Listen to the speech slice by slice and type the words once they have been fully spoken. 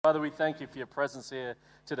Father, we thank you for your presence here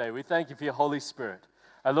today. We thank you for your Holy Spirit.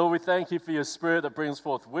 And Lord, we thank you for your Spirit that brings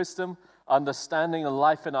forth wisdom, understanding, and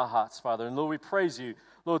life in our hearts, Father. And Lord, we praise you,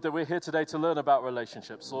 Lord, that we're here today to learn about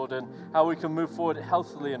relationships, Lord, and how we can move forward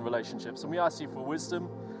healthily in relationships. And we ask you for wisdom.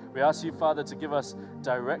 We ask you, Father, to give us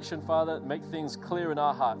direction, Father, make things clear in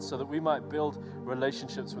our hearts so that we might build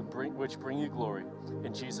relationships which bring you glory.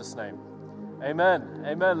 In Jesus' name. Amen.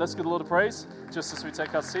 Amen. Let's give the Lord a praise just as we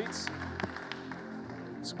take our seats.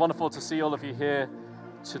 It's wonderful to see all of you here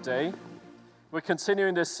today. We're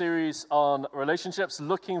continuing this series on relationships,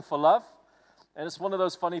 looking for love. And it's one of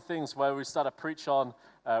those funny things where we start to preach on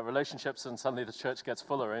relationships and suddenly the church gets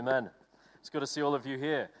fuller. Amen. It's good to see all of you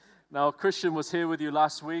here. Now, Christian was here with you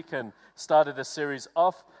last week and started this series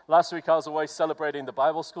off. Last week I was away celebrating the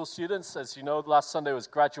Bible school students. As you know, last Sunday was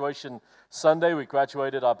graduation Sunday. We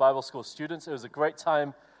graduated our Bible school students. It was a great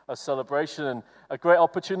time of celebration and a great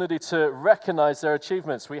opportunity to recognize their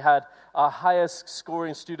achievements. We had our highest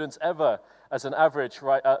scoring students ever as an average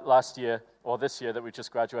last year, or this year that we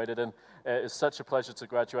just graduated, and it's such a pleasure to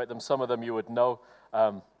graduate them. Some of them you would know,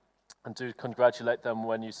 and do congratulate them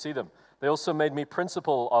when you see them. They also made me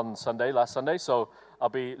principal on last Sunday, so I'll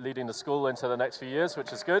be leading the school into the next few years,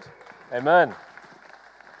 which is good. Amen.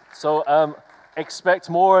 So expect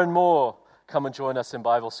more and more. Come and join us in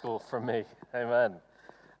Bible school from me. Amen.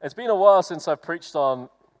 It's been a while since I've preached on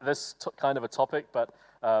this kind of a topic, but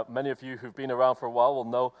many of you who've been around for a while will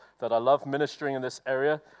know that I love ministering in this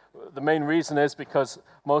area. The main reason is because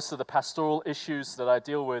most of the pastoral issues that I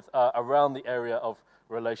deal with are around the area of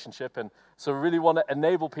relationship, and so we really want to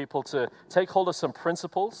enable people to take hold of some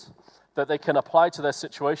principles that they can apply to their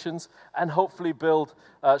situations and hopefully build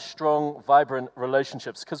strong, vibrant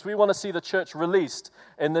relationships, because we want to see the church released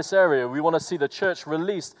in this area. We want to see the church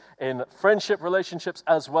released in friendship relationships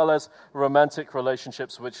as well as romantic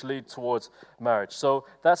relationships which lead towards marriage. So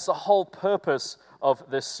that's the whole purpose of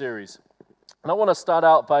this series. And I want to start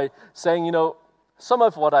out by saying, some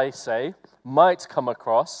of what I say might come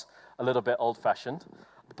across a little bit old-fashioned,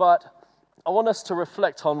 but I want us to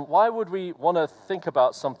reflect on why would we want to think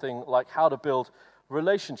about something like how to build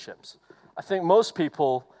relationships. I think most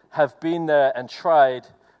people have been there and tried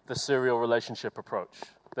the serial relationship approach.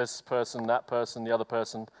 This person, that person, the other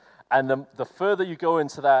person. And the further you go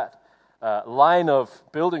into that line of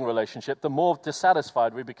building relationship, the more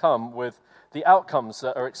dissatisfied we become with the outcomes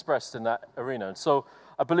that are expressed in that arena. And so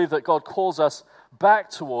I believe that God calls us back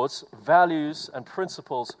towards values and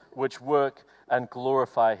principles which work and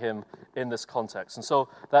glorify Him in this context. And so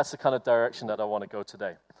that's the kind of direction that I want to go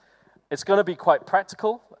today. It's going to be quite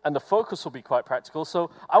practical, and the focus will be quite practical.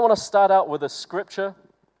 So I want to start out with a scripture,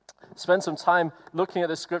 spend some time looking at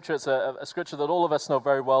this scripture. It's a scripture that all of us know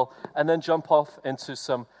very well, and then jump off into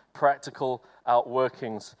some practical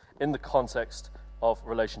outworkings in the context of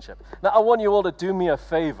relationship. Now, I want you all to do me a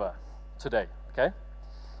favor today, okay?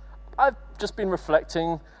 I've just been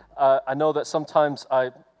reflecting. I know that sometimes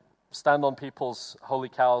I stand on people's holy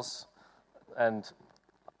cows and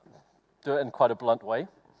do it in quite a blunt way.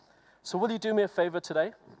 So will you do me a favor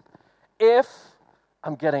today? If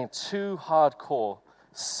I'm getting too hardcore,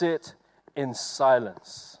 sit in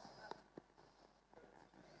silence.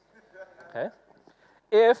 Okay?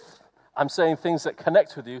 If I'm saying things that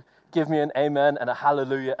connect with you, give me an amen and a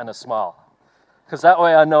hallelujah and a smile. Because that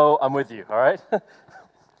way I know I'm with you, all right?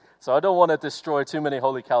 So I don't want to destroy too many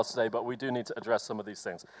holy cows today, but we do need to address some of these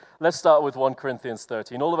things. Let's start with 1 Corinthians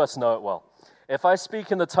 13. All of us know it well. If I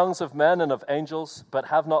speak in the tongues of men and of angels, but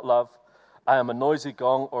have not love, I am a noisy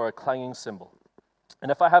gong or a clanging cymbal.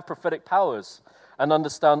 And if I have prophetic powers and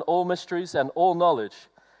understand all mysteries and all knowledge,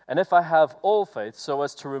 and if I have all faith so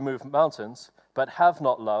as to remove mountains, but have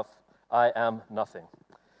not love, I am nothing.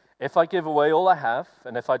 If I give away all I have,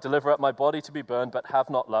 and if I deliver up my body to be burned, but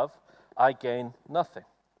have not love, I gain nothing.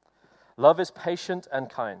 Love is patient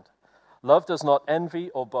and kind. Love does not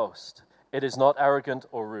envy or boast. It is not arrogant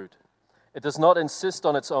or rude. It does not insist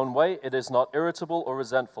on its own way. It is not irritable or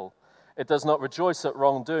resentful. It does not rejoice at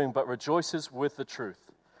wrongdoing, but rejoices with the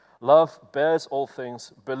truth. Love bears all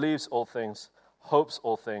things, believes all things, hopes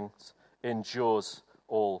all things, endures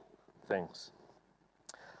all things.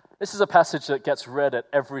 This is a passage that gets read at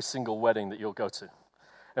every single wedding that you'll go to.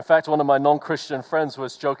 In fact, one of my non-Christian friends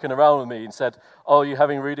was joking around with me and said, "Oh, you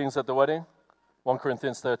having readings at the wedding?" 1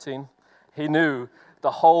 Corinthians 13. He knew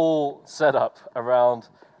the whole setup around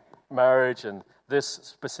marriage and this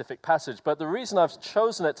specific passage. But the reason I've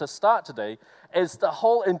chosen it to start today is the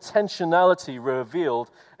whole intentionality revealed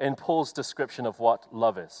in Paul's description of what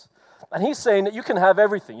love is. And he's saying that you can have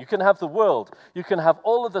everything. You can have the world. You can have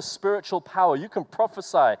all of the spiritual power. You can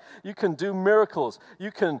prophesy. You can do miracles.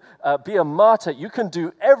 You can be a martyr. You can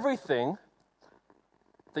do everything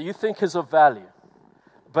that you think is of value.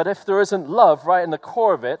 But if there isn't love right in the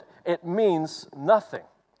core of it, it means nothing.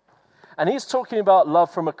 And he's talking about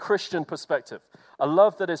love from a Christian perspective. A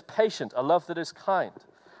love that is patient. A love that is kind.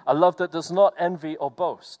 A love that does not envy or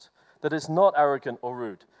boast. That is not arrogant or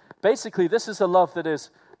rude. Basically, this is a love that is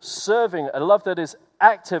serving, a love that is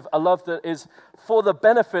active, a love that is for the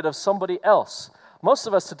benefit of somebody else. Most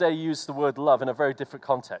of us today use the word love in a very different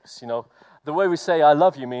context. You know, the way we say I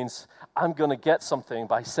love you means I'm going to get something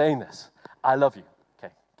by saying this. I love you.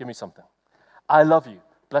 Okay, give me something. I love you.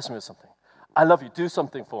 Bless me with something. I love you. Do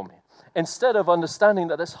something for me. Instead of understanding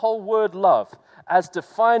that this whole word love, as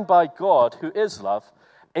defined by God, who is love,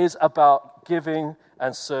 is about giving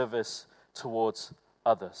and service towards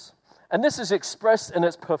others. And this is expressed in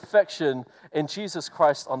its perfection in Jesus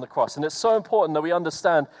Christ on the cross. And it's so important that we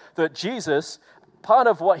understand that Jesus, part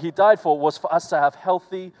of what he died for was for us to have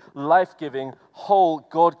healthy, life-giving, whole,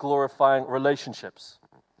 God-glorifying relationships.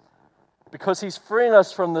 Because he's freeing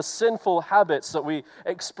us from the sinful habits that we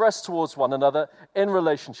express towards one another in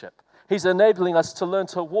relationship. He's enabling us to learn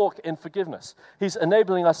to walk in forgiveness. He's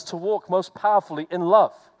enabling us to walk most powerfully in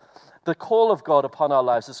love. The call of God upon our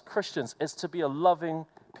lives as Christians is to be a loving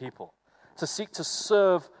people, to seek to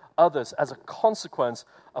serve others as a consequence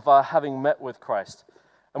of our having met with Christ.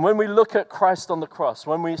 And when we look at Christ on the cross,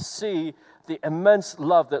 when we see the immense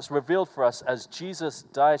love that's revealed for us as Jesus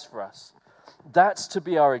dies for us, that's to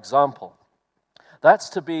be our example. That's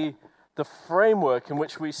to be the framework in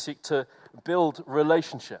which we seek to build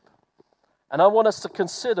relationship. And I want us to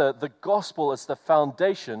consider the gospel as the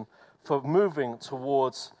foundation for moving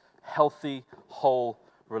towards healthy, whole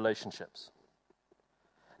relationships.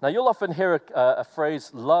 Now, you'll often hear a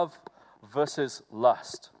phrase, love versus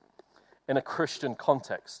lust, in a Christian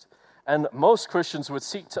context. And most Christians would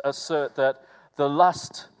seek to assert that the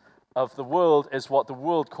lust of the world is what the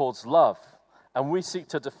world calls love. And we seek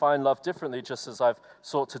to define love differently, just as I've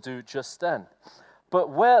sought to do just then. But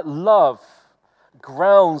where love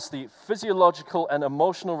grounds the physiological and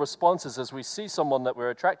emotional responses as we see someone that we're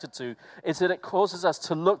attracted to, is that it causes us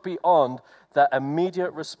to look beyond that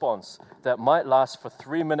immediate response that might last for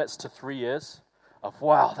 3 minutes to 3 years of,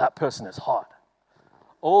 wow, that person is hot,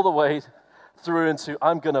 all the way through into,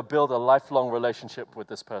 I'm going to build a lifelong relationship with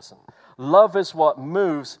this person. Love is what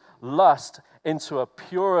moves lust into a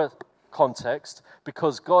purer context,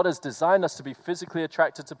 because God has designed us to be physically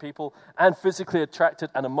attracted to people and physically attracted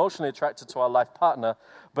and emotionally attracted to our life partner,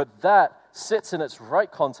 but that sits in its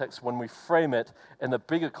right context when we frame it in the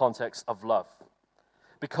bigger context of love.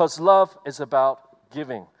 Because love is about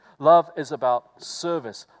giving. Love is about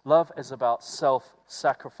service. Love is about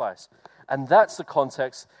self-sacrifice. And that's the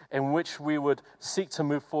context in which we would seek to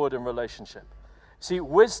move forward in relationship. See,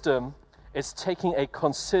 wisdom is taking a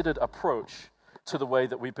considered approach to the way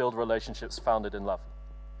that we build relationships founded in love.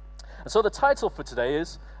 And so the title for today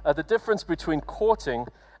is the difference between courting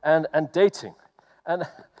and dating. And,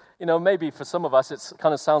 you know, maybe for some of us it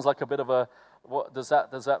kind of sounds like a bit of a, what does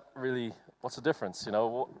that really, what's the difference? You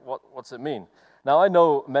know, what's it mean? Now, I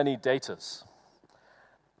know many daters.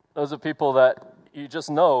 Those are people that you just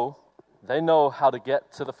know, they know how to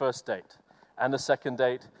get to the first date, and the second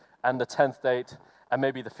date, and the 10th date, and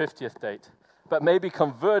maybe the 50th date. But maybe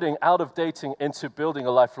converting out of dating into building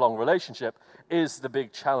a lifelong relationship is the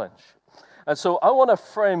big challenge. And so I want to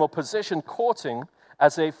frame or position courting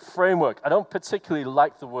as a framework. I don't particularly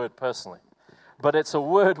like the word personally, but it's a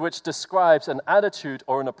word which describes an attitude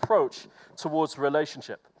or an approach towards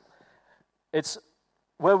relationship. It's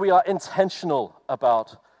where we are intentional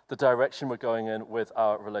about the direction we're going in with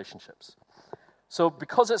our relationships. So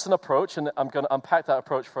because it's an approach, and I'm going to unpack that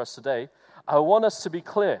approach for us today, I want us to be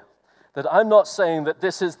clear that I'm not saying that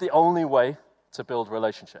this is the only way to build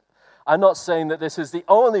relationship. I'm not saying that this is the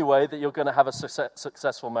only way that you're going to have a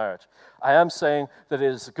successful marriage. I am saying that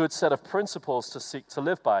it is a good set of principles to seek to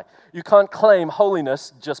live by. You can't claim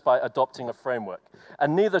holiness just by adopting a framework.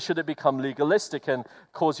 And neither should it become legalistic and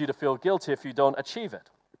cause you to feel guilty if you don't achieve it.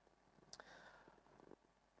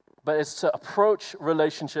 But it's to approach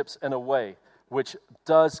relationships in a way which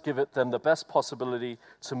does give them the best possibility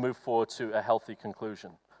to move forward to a healthy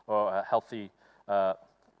conclusion or a healthy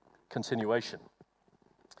continuation.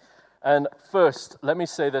 And first, let me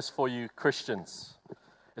say this for you Christians.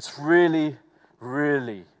 It's really,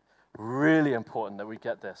 really, really important that we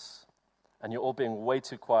get this. And you're all being way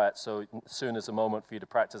too quiet, so soon is a moment for you to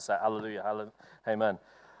practice that. Hallelujah, hallelujah, amen.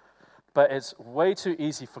 But it's way too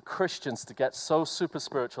easy for Christians to get so super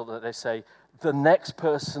spiritual that they say, the next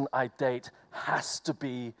person I date has to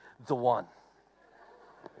be the one.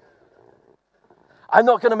 I'm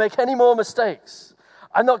not going to make any more mistakes.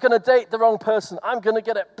 I'm not going to date the wrong person. I'm going to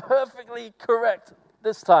get it perfectly correct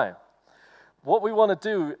this time. What we want to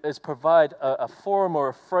do is provide a forum or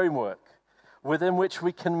a framework within which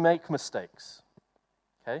we can make mistakes,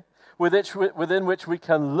 okay? Within which we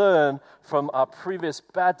can learn from our previous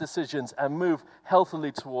bad decisions and move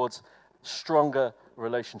healthily towards stronger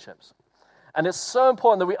relationships. And it's so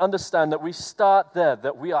important that we understand that we start there,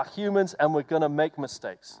 that we are humans and we're going to make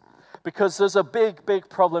mistakes. Because there's a big, big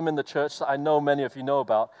problem in the church that I know many of you know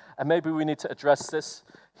about, and maybe we need to address this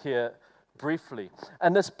here briefly.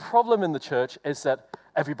 And this problem in the church is that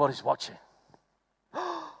everybody's watching.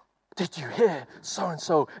 Did you hear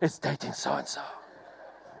so-and-so is dating so-and-so?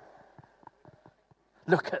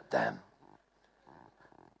 Look at them.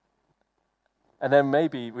 And then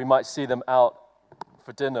maybe we might see them out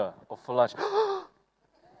for dinner or for lunch.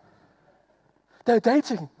 They're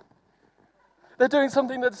dating. They're doing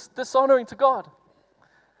something that's dishonoring to God.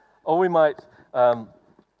 Or we might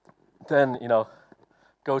then,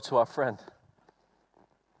 go to our friend.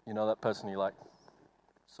 You know that person you like?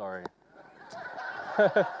 Sorry.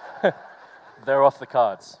 They're off the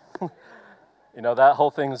cards. That whole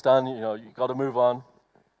thing's done. You've got to move on.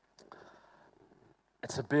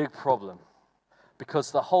 It's a big problem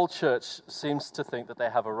because the whole church seems to think that they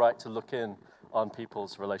have a right to look in on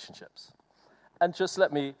people's relationships. And just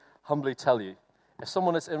let me humbly tell you, if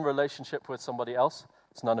someone is in relationship with somebody else,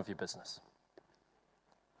 it's none of your business.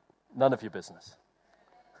 None of your business.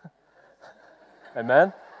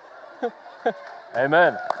 Amen?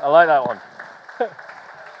 Amen. I like that one.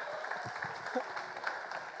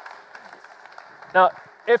 Now,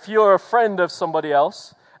 if you're a friend of somebody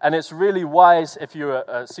else, and it's really wise if you're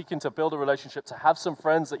seeking to build a relationship to have some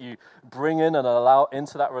friends that you bring in and allow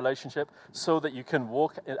into that relationship so that you can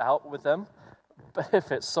walk it out with them. But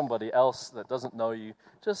if it's somebody else that doesn't know you,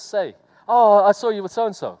 just say, "Oh, I saw you with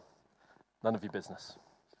so-and-so." None of your business.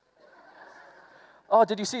 "Oh,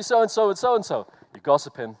 did you see so-and-so and so-and-so?" You're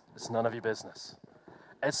gossiping. It's none of your business.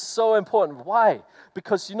 It's so important. Why?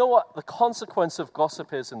 Because you know what the consequence of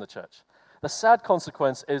gossip is in the church? The sad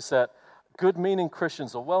consequence is that good-meaning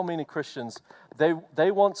Christians or well-meaning Christians,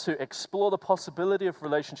 they want to explore the possibility of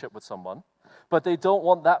relationship with someone, but they don't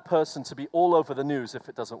want that person to be all over the news if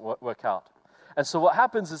it doesn't work out. And so what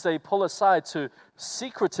happens is they pull aside to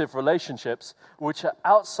secretive relationships, which are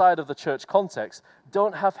outside of the church context,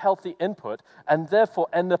 don't have healthy input, and therefore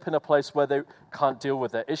end up in a place where they can't deal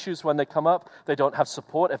with their issues when they come up, they don't have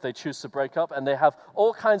support if they choose to break up, and they have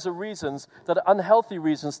all kinds of reasons that are unhealthy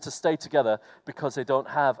reasons to stay together because they don't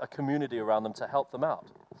have a community around them to help them out.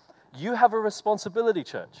 You have a responsibility,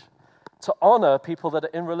 church, to honor people that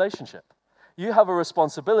are in relationship. You have a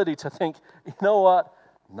responsibility to think, you know what,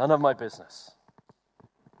 none of my business.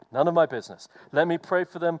 None of my business. Let me pray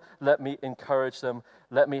for them. Let me encourage them.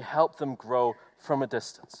 Let me help them grow from a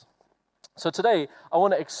distance. So today, I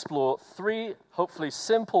want to explore 3, hopefully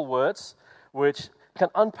simple words, which can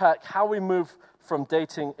unpack how we move from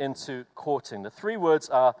dating into courting. The 3 words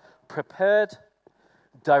are prepared,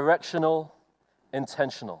 directional,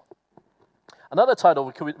 intentional. Another title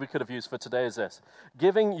we could have used for today is this: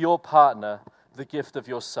 giving your partner the gift of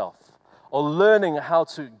yourself, or learning how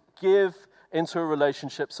to give into a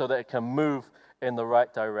relationship so that it can move in the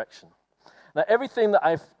right direction. Now, everything that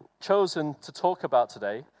I've chosen to talk about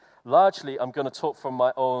today, largely I'm going to talk from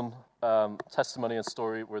my own testimony and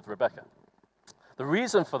story with Rebecca. The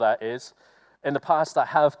reason for that is, in the past I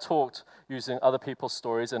have talked using other people's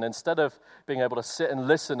stories, and instead of being able to sit and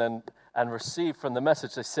listen and receive from the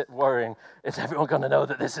message, they sit worrying, is everyone going to know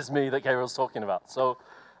that this is me that Gabriel's talking about? So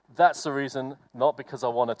that's the reason, not because I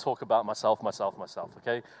want to talk about myself,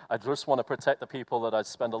 okay? I just want to protect the people that I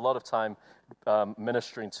spend a lot of time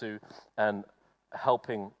ministering to and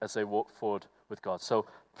helping as they walk forward with God. So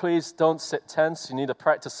please don't sit tense. You need to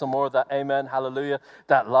practice some more of that amen, hallelujah.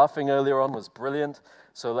 That laughing earlier on was brilliant.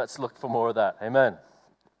 So let's look for more of that. Amen.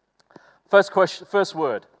 First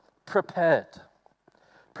word, prepared.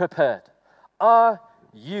 Prepared. Are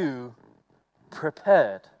you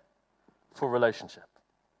prepared for relationship?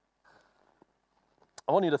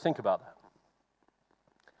 I want you to think about that.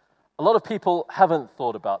 A lot of people haven't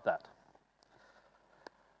thought about that.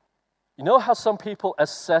 You know how some people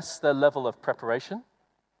assess their level of preparation?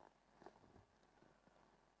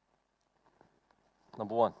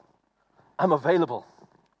 Number 1, I'm available.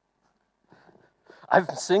 I'm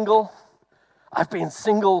single. I've been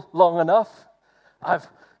single long enough. I've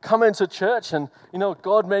come into church and,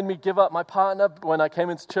 God made me give up my partner when I came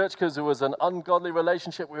into church because it was an ungodly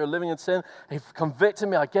relationship. We were living in sin. He convicted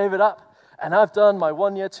me. I gave it up. And I've done my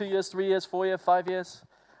 1 year, 2 years, 3 years, 4 years, 5 years.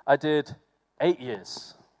 I did 8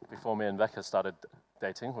 years before me and Becca started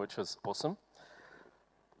dating, which was awesome.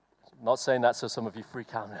 Not saying that so some of you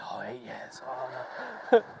freak out. Oh, 8 years. Oh,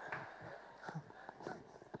 no.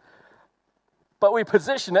 But we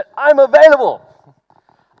position it, I'm available.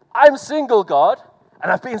 I'm single, God,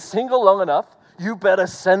 and I've been single long enough. You better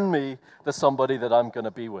send me the somebody that I'm going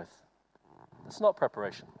to be with. It's not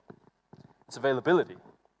preparation. It's availability,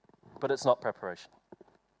 but it's not preparation.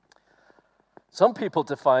 Some people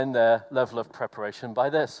define their level of preparation by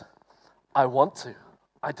this. I want to.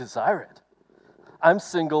 I desire it. I'm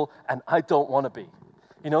single and I don't want to be.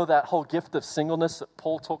 You know that whole gift of singleness that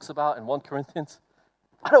Paul talks about in 1 Corinthians?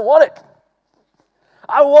 I don't want it.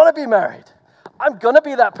 I want to be married. I'm going to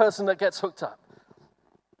be that person that gets hooked up.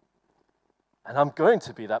 And I'm going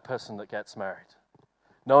to be that person that gets married.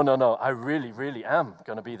 No. I really, really am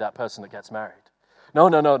going to be that person that gets married. No.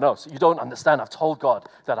 So you don't understand. I've told God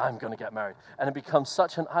that I'm going to get married. And it becomes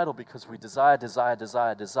such an idol because we desire.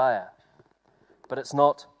 But it's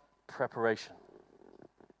not preparation.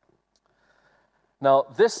 Now,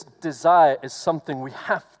 this desire is something we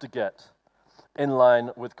have to get in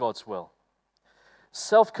line with God's will.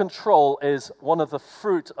 Self-control is one of the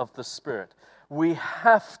fruit of the Spirit. We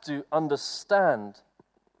have to understand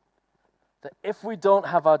that if we don't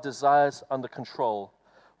have our desires under control,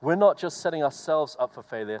 we're not just setting ourselves up for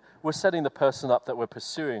failure, we're setting the person up that we're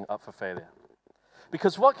pursuing up for failure.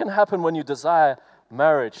 Because what can happen when you desire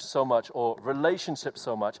marriage so much or relationship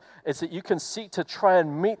so much is that you can seek to try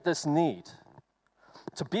and meet this need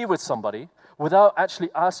to be with somebody without actually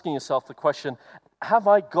asking yourself the question, have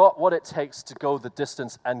I got what it takes to go the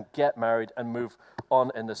distance and get married and move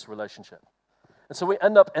on in this relationship? And so we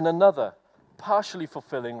end up in another partially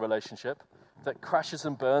fulfilling relationship that crashes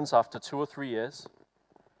and burns after 2 or 3 years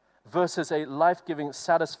versus a life-giving,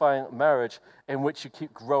 satisfying marriage in which you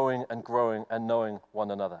keep growing and knowing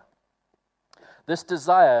one another. This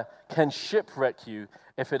desire can shipwreck you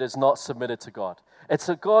if it is not submitted to God. It's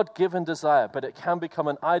a God-given desire, but it can become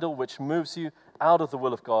an idol which moves you out of the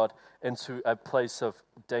will of God into a place of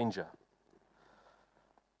danger.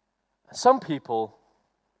 Some people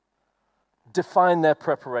define their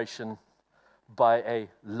preparation by a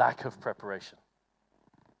lack of preparation.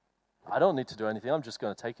 I don't need to do anything. I'm just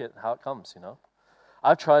going to take it how it comes,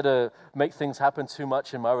 I've tried to make things happen too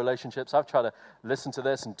much in my relationships. I've tried to listen to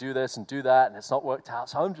this and do that, and it's not worked out.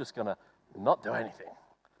 So I'm just going to not do anything.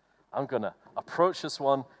 I'm going to approach this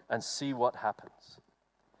one and see what happens.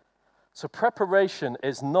 So preparation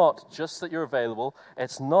is not just that you're available.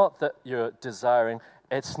 It's not that you're desiring.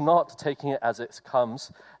 It's not taking it as it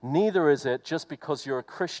comes. Neither is it just because you're a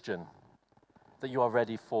Christian that you are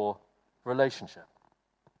ready for relationship.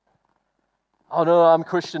 Oh no, I'm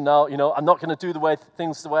Christian now, I'm not going to do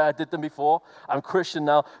things the way I did them before. I'm Christian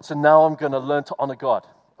now, so now I'm going to learn to honor God.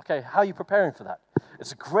 Okay, how are you preparing for that?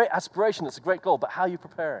 It's a great aspiration, it's a great goal, but how are you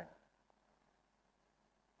preparing?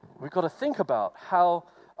 We've got to think about how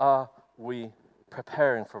are we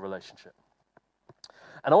preparing for relationship.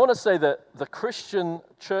 And I want to say that the Christian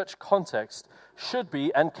church context should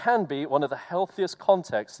be and can be one of the healthiest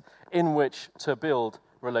contexts in which to build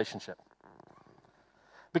relationship.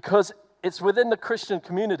 Because it's within the Christian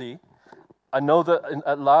community. I know that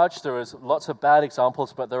at large there is lots of bad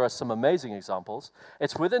examples, but there are some amazing examples.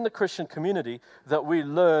 It's within the Christian community that we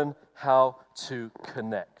learn how to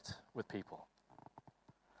connect with people.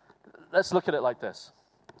 Let's look at it like this.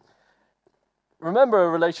 Remember a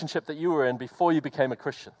relationship that you were in before you became a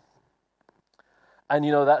Christian. And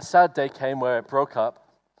that sad day came where it broke up.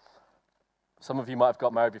 Some of you might have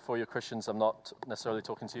got married before you're Christians. I'm not necessarily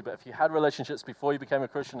talking to you, but if you had relationships before you became a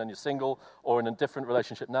Christian and you're single or in a different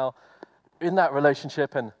relationship now, in that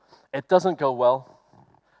relationship and it doesn't go well,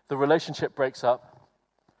 the relationship breaks up,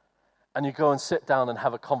 and you go and sit down and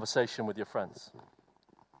have a conversation with your friends.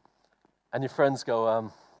 And your friends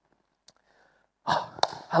go, oh,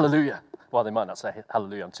 hallelujah. Well, they might not say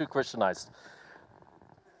hallelujah. I'm too Christianized.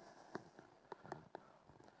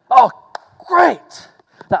 Oh, great.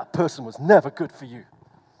 That person was never good for you.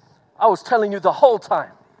 I was telling you the whole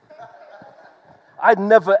time. I'd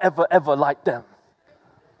never, ever, ever liked them.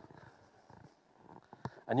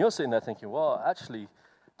 And you're sitting there thinking, well, actually,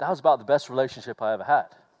 that was about the best relationship I ever had.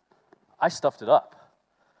 I stuffed it up.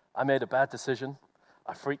 I made a bad decision.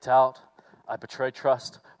 I freaked out. I betrayed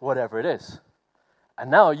trust, whatever it is. And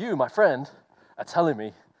now you, my friend, are telling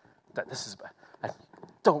me that this is bad. And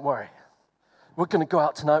don't worry. We're going to go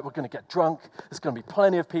out tonight. We're going to get drunk. There's going to be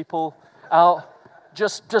plenty of people out.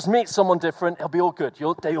 Just meet someone different. It'll be all good.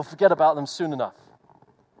 You'll forget about them soon enough.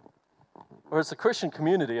 Whereas the Christian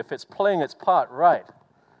community, if it's playing its part right,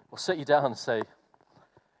 will sit you down and say,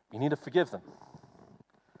 you need to forgive them.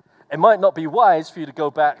 It might not be wise for you to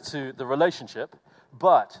go back to the relationship,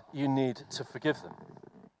 but you need to forgive them.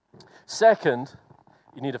 Second,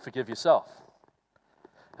 you need to forgive yourself.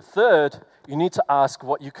 Third, you need to ask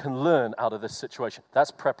what you can learn out of this situation.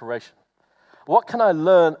 That's preparation. What can I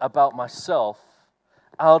learn about myself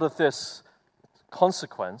out of this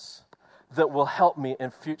consequence that will help me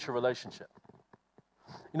in future relationship?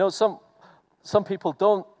 You know, some people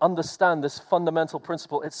don't understand this fundamental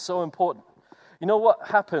principle. It's so important. You know what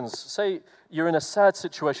happens? Say you're in a sad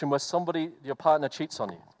situation where your partner cheats on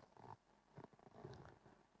you.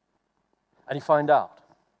 And you find out.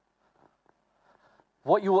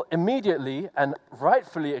 What you will immediately and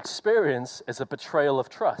rightfully experience is a betrayal of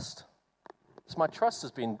trust. So my trust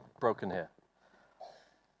has been broken here.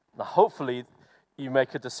 Now, hopefully, you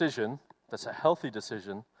make a decision that's a healthy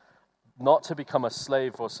decision not to become a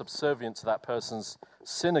slave or subservient to that person's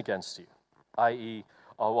sin against you, i.e.,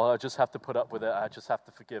 oh, well, I just have to put up with it, I just have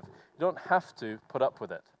to forgive. You don't have to put up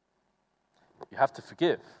with it. You have to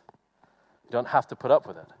forgive. You don't have to put up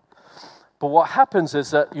with it. But what happens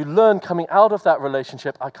is that you learn coming out of that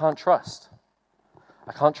relationship, I can't trust.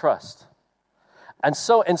 I can't trust. And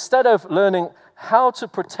so instead of learning how to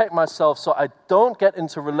protect myself so I don't get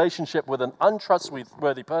into a relationship with an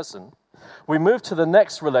untrustworthy person, we move to the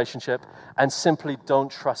next relationship and simply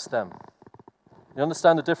don't trust them. You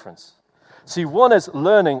understand the difference? See, one is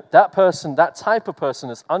learning that person, that type of person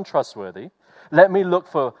is untrustworthy. Let me look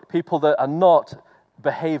for people that are not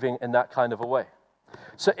behaving in that kind of a way.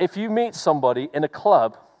 So if you meet somebody in a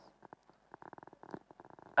club,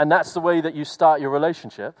 and that's the way that you start your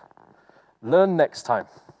relationship, learn next time.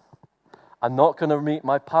 I'm not going to meet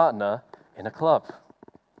my partner in a club.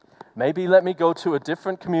 Maybe let me go to a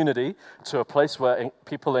different community, to a place where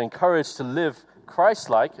people are encouraged to live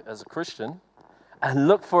Christ-like as a Christian, and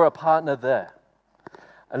look for a partner there.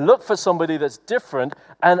 And look for somebody that's different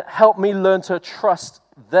and help me learn to trust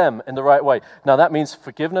them in the right way. Now that means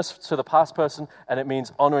forgiveness to the past person, and it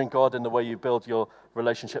means honoring God in the way you build your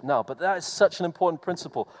relationship now. But that is such an important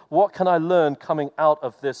principle. What can I learn coming out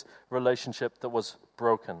of this relationship that was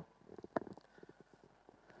broken?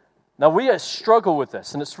 Now we struggle with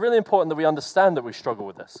this, and it's really important that we understand that we struggle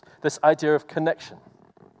with this idea of connection.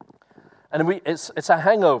 And it's a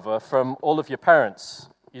hangover from all of your parents.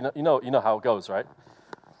 You know how it goes, right?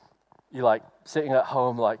 You're like sitting at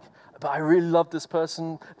home like, but I really love this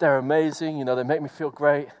person. They're amazing. They make me feel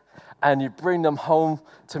great. And you bring them home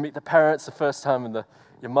to meet the parents the first time, and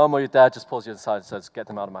your mom or your dad just pulls you aside and says, get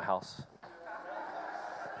them out of my house.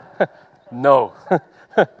 No.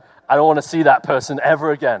 I don't want to see that person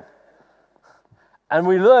ever again. And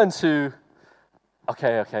we learn to,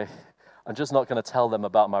 okay, I'm just not going to tell them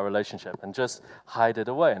about my relationship and just hide it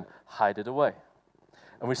away.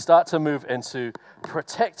 And we start to move into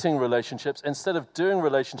protecting relationships instead of doing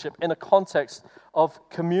relationship in a context of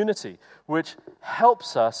community, which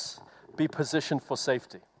helps us be positioned for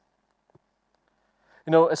safety.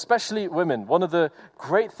 Especially women, one of the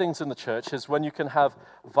great things in the church is when you can have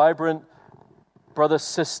vibrant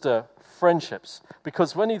brother-sister friendships.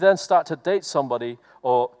 Because when you then start to date somebody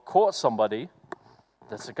or court somebody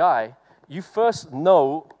that's a guy, you first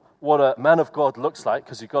know what a man of God looks like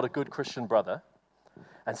because you've got a good Christian brother.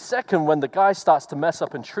 And second, when the guy starts to mess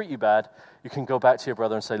up and treat you bad, you can go back to your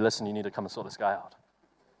brother and say, listen, you need to come and sort this guy out.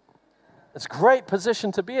 It's a great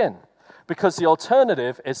position to be in because the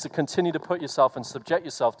alternative is to continue to put yourself and subject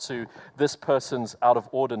yourself to this person's out of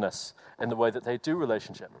orderness in the way that they do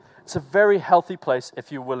relationship. It's a very healthy place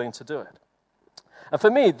if you're willing to do it. And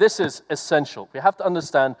for me, this is essential. We have to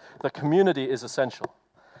understand the community is essential.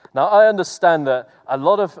 Now, I understand that a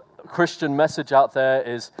lot of Christian message out there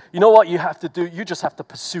is, you know what you have to do? You just have to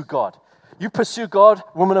pursue God. You pursue God,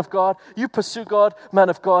 woman of God. You pursue God, man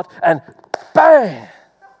of God. And bang!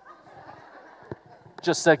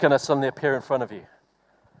 Just they're going to suddenly appear in front of you.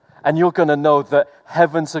 And you're going to know that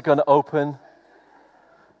heavens are going to open.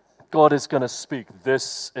 God is going to speak.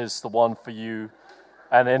 This is the one for you.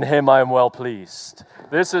 And in him I am well pleased.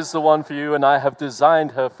 This is the one for you, and I have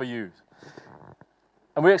designed her for you.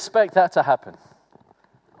 And we expect that to happen.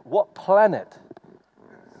 What planet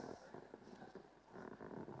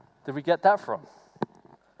did we get that from?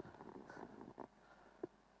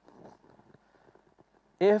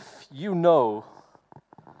 If you know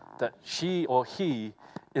that she or he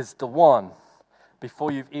is the one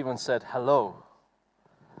before you've even said hello,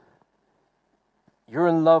 you're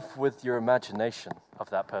in love with your imagination of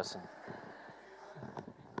that person.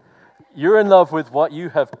 You're in love with what you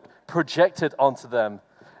have projected onto them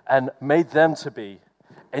and made them to be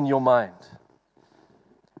in your mind.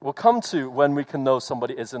 We'll come to when we can know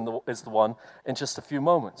somebody is the one in just a few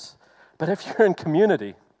moments. But if you're in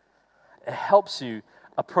community, it helps you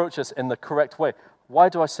approach us in the correct way. Why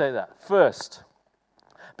do I say that? First,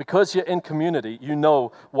 because you're in community, you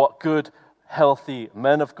know what good, healthy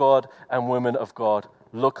men of God and women of God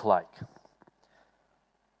look like.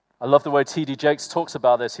 I love the way T.D. Jakes talks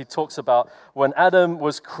about this. He talks about when Adam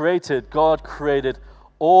was created, God created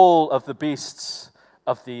all of the beasts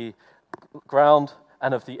of the ground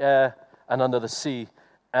and of the air and under the sea,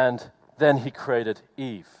 and then he created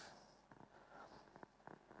Eve.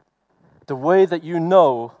 The way that you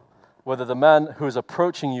know whether the man who is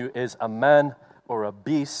approaching you is a man or a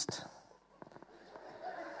beast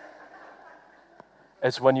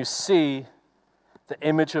is when you see the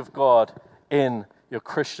image of God in your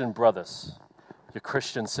Christian brothers, your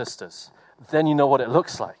Christian sisters. Then you know what it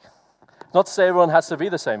looks like. Not to say everyone has to be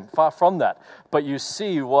the same, far from that. But you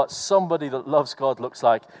see what somebody that loves God looks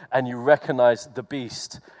like, and you recognize the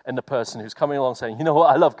beast in the person who's coming along saying, you know what,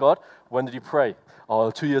 I love God. When did you pray? Oh,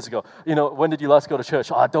 2 years ago. When did you last go to church?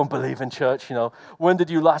 Oh, I don't believe in church, When did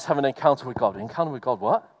you last have an encounter with God? Encounter with God,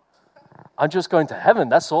 what? I'm just going to heaven.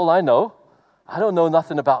 That's all I know. I don't know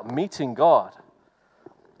nothing about meeting God.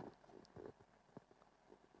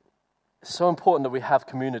 It's so important that we have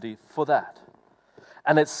community for that.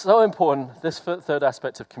 And it's so important, this third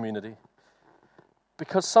aspect of community,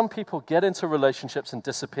 because some people get into relationships and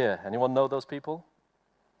disappear. Anyone know those people?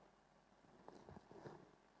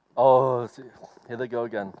 Oh, here they go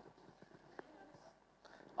again.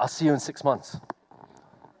 I'll see you in 6 months.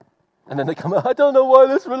 And then they come out, I don't know why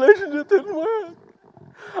this relationship didn't work.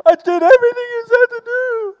 I did everything you said to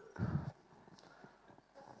do.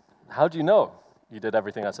 How do you know you did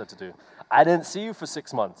everything I said to do? I didn't see you for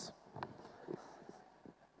 6 months.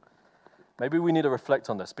 Maybe we need to reflect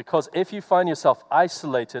on this, because if you find yourself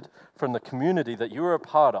isolated from the community that you are a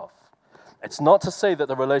part of, it's not to say that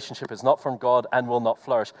the relationship is not from God and will not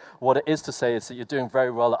flourish. What it is to say is that you're doing very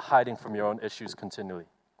well at hiding from your own issues continually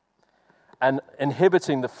and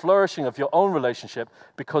inhibiting the flourishing of your own relationship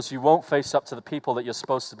because you won't face up to the people that you're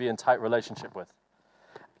supposed to be in tight relationship with.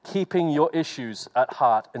 Keeping your issues at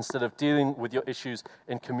heart instead of dealing with your issues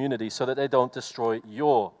in community so that they don't destroy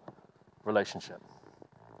your relationship.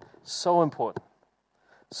 So important.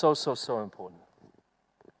 So important.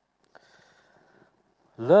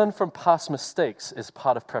 Learn from past mistakes is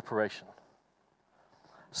part of preparation.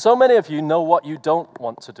 So many of you know what you don't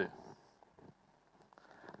want to do.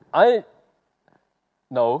 I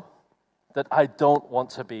know that I don't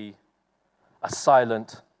want to be a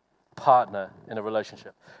silent partner in a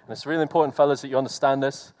relationship. And it's really important, fellas, that you understand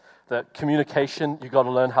this, that communication, you got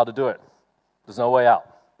to learn how to do it. There's no way out.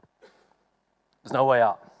 There's no way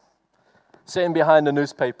out. Sitting behind the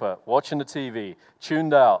newspaper, watching the TV,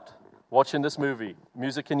 tuned out, watching this movie,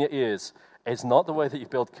 music in your ears, is not the way that you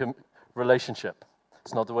build relationship.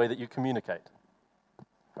 It's not the way that you communicate.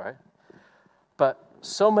 All right? But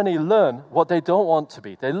so many learn what they don't want to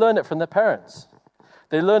be. They learn it from their parents.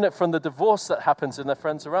 They learn it from the divorce that happens in their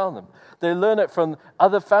friends around them. They learn it from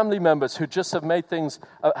other family members who just have made things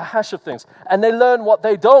a hash of things. And they learn what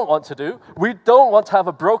they don't want to do. We don't want to have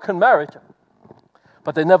a broken marriage.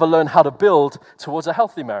 But they never learn how to build towards a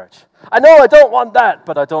healthy marriage. I know I don't want that,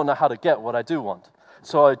 but I don't know how to get what I do want.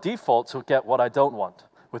 So I default to get what I don't want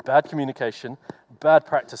with bad communication, bad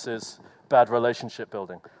practices, bad relationship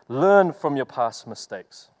building. Learn from your past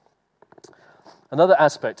mistakes. Another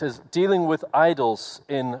aspect is dealing with idols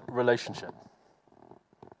in relationship.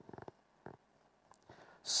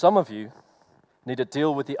 Some of you need to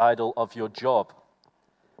deal with the idol of your job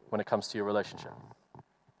when it comes to your relationship.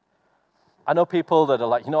 I know people that are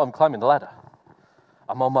like, I'm climbing the ladder.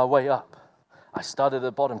 I'm on my way up. I started at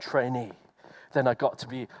the bottom, trainee. Then I got to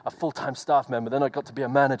be a full-time staff member. Then I got to be a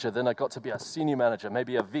manager. Then I got to be a senior manager,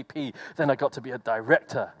 maybe a VP. Then I got to be a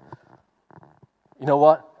director. You know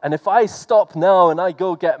what? And if I stop now and I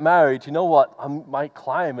go get married, you know what? My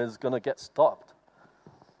climb is going to get stopped.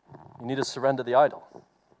 You need to surrender the idol.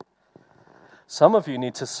 Some of you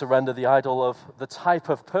need to surrender the idol of the type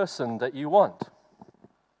of person that you want.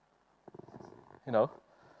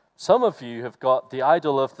 Some of you have got the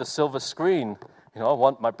idol of the silver screen. I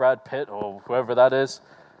want my Brad Pitt or whoever that is.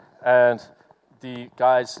 And the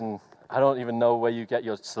guys, and I don't even know where you get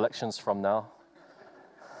your selections from now.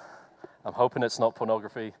 I'm hoping it's not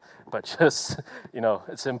pornography, but just,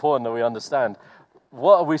 it's important that we understand.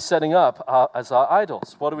 What are we setting up as our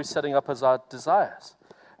idols? What are we setting up as our desires?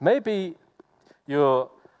 Maybe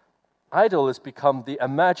your idol has become the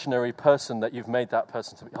imaginary person that you've made that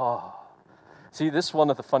person to be. See, this is one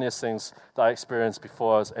of the funniest things that I experienced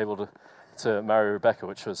before I was able to marry Rebecca,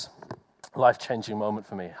 which was Life-changing moment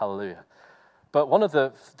for me, hallelujah. But one of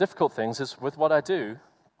the difficult things is with what I do,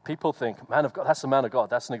 people think, man of God, that's a man of God.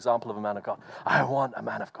 That's an example of a man of God. I want a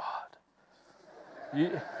man of God.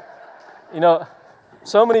 You know,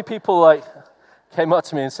 so many people came up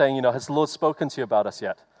to me and saying, has the Lord spoken to you about us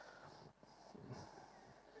yet?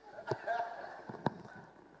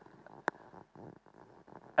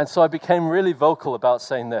 And so I became really vocal about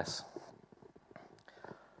saying this.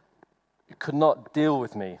 You could not deal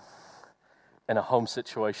with me in a home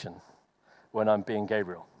situation when I'm being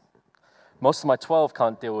Gabriel. Most of my 12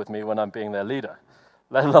 can't deal with me when I'm being their leader,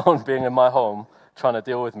 let alone being in my home trying to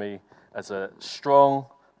deal with me as a strong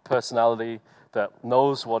personality that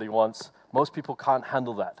knows what he wants. Most people can't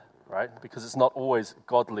handle that, right? Because it's not always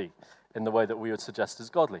godly in the way that we would suggest is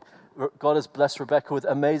godly. God has blessed Rebecca with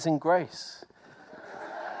amazing grace.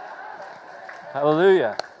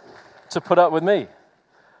 Hallelujah. To put up with me.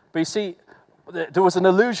 But you see, there was an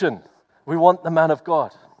illusion. We want the man of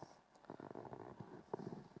God.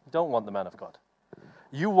 You don't want the man of God.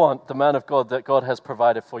 You want the man of God that God has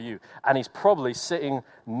provided for you. And he's probably sitting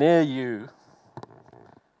near you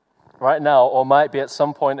right now, or might be at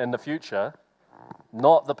some point in the future,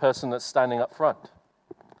 not the person that's standing up front.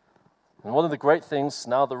 And one of the great things,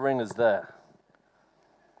 now the ring is there.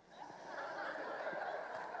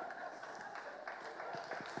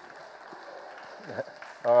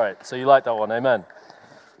 All right, so you like that one, amen.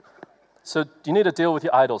 So you need to deal with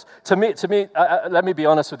your idols. To me, let me be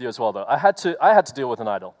honest with you as well, though. I had to deal with an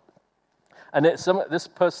idol. And this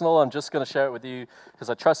personal, I'm just going to share it with you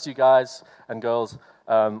because I trust you guys and girls.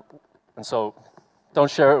 And so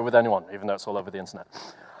don't share it with anyone, even though it's all over the internet.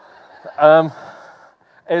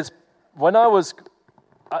 Is when I was,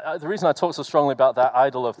 the reason I talk so strongly about that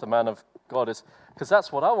idol of the man of God is because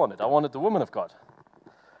that's what I wanted. I wanted the woman of God.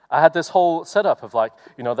 I had this whole setup of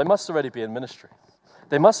they must already be in ministry.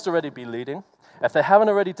 They must already be leading. If they haven't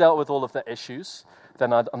already dealt with all of their issues,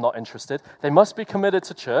 then I'm not interested. They must be committed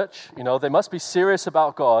to church. They must be serious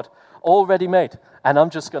about God, all ready made. And I'm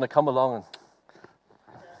just going to come along.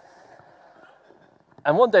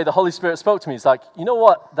 And one day the Holy Spirit spoke to me. He's like, you know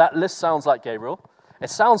what? That list sounds like Gabriel. It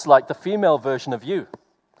sounds like the female version of you.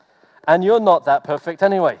 And you're not that perfect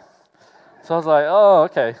anyway. So I was like, oh,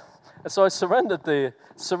 okay. And so I surrendered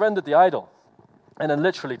the idol. And then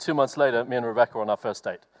literally 2 months later, me and Rebecca were on our first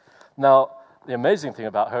date. Now, the amazing thing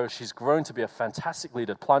about her is she's grown to be a fantastic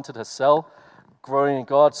leader, planted her cell, growing in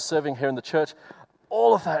God, serving here in the church.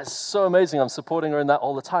 All of that is so amazing. I'm supporting her in that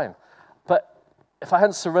all the time. But if I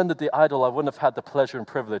hadn't surrendered the idol, I wouldn't have had the pleasure and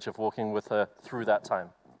privilege of walking with her through that time.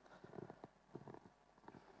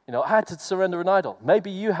 I had to surrender an idol.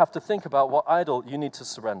 Maybe you have to think about what idol you need to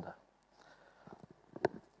surrender.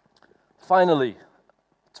 Finally,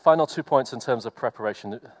 final 2 points in terms of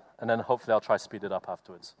preparation, and then hopefully I'll try to speed it up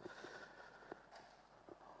afterwards.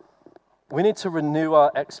 We need to renew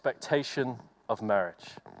our expectation of marriage.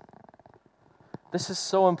 This is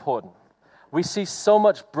so important. We see so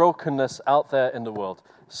much brokenness out there in the world.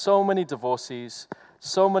 So many divorcees,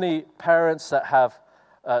 so many parents that have,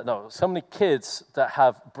 so many kids that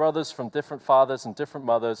have brothers from different fathers and different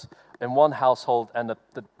mothers in one household, and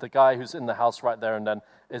the guy who's in the house right there and then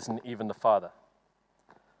isn't even the father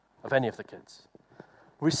of any of the kids.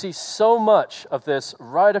 We see so much of this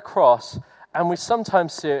right across, and we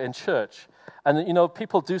sometimes see it in church. And,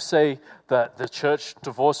 people do say that the church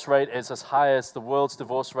divorce rate is as high as the world's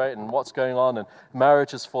divorce rate and what's going on, and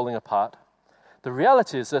marriage is falling apart. The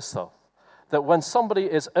reality is this, though, that when somebody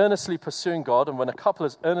is earnestly pursuing God, and when a couple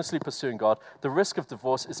is earnestly pursuing God, the risk of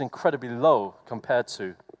divorce is incredibly low compared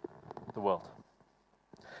to the world.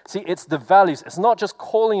 See, it's the values. It's not just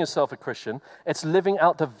calling yourself a Christian. It's living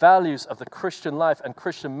out the values of the Christian life and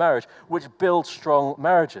Christian marriage, which build strong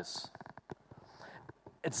marriages.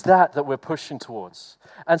 It's that we're pushing towards.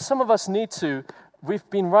 And some of us we've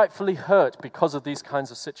been rightfully hurt because of these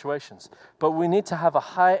kinds of situations. But we need to have a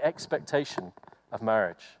high expectation of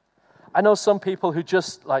marriage. I know some people who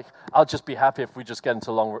just I'll just be happy if we just get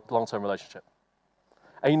into a long-term relationship.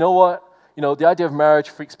 And you know what? The idea of marriage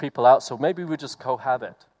freaks people out, so maybe we just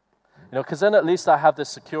cohabit. Because then at least I have this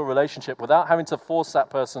secure relationship without having to force that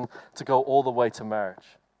person to go all the way to marriage.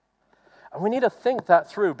 And we need to think that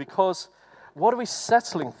through, because what are we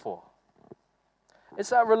settling for? Is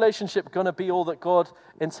that relationship going to be all that God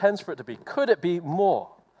intends for it to be? Could it be more?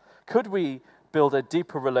 Could we build a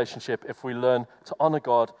deeper relationship if we learn to honor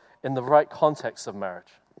God in the right context of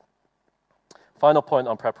marriage? Final point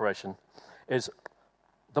on preparation is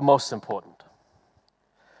the most important.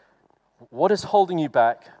 What is holding you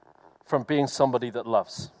back from being somebody that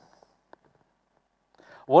loves?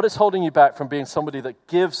 What is holding you back from being somebody that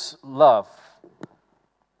gives love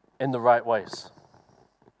in the right ways.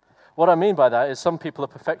 What I mean by that is some people are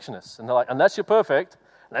perfectionists, and they're like, unless you're perfect,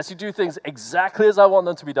 unless you do things exactly as I want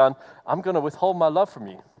them to be done, I'm going to withhold my love from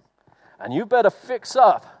you. And you better fix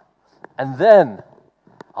up, and then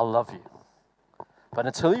I'll love you. But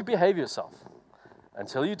until you behave yourself,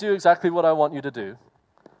 until you do exactly what I want you to do,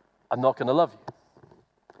 I'm not going to love you.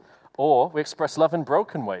 Or we express love in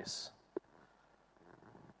broken ways.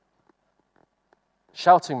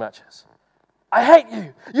 Shouting matches. I hate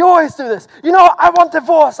you. You always do this. You know what? I want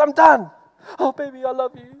divorce. I'm done. Oh, baby, I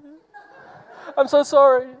love you. I'm so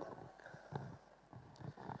sorry.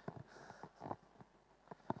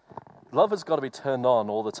 Love has got to be turned on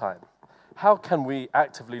all the time. How can we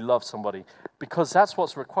actively love somebody? Because that's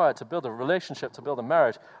what's required to build a relationship, to build a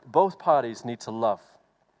marriage. Both parties need to love.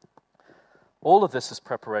 All of this is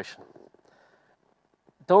preparation.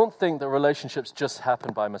 Don't think that relationships just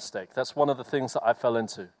happen by mistake. That's one of the things that I fell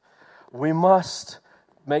into. We must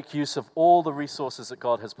make use of all the resources that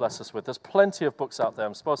God has blessed us with. There's plenty of books out there.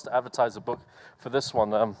 I'm supposed to advertise a book for this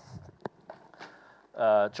one.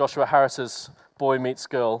 Joshua Harris's Boy Meets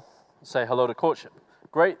Girl, Say Hello to Courtship.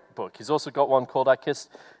 Great book. He's also got one called I Kissed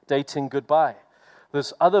Dating Goodbye.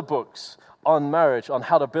 There's other books on marriage, on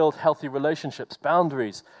how to build healthy relationships,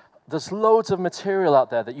 boundaries. There's loads of material out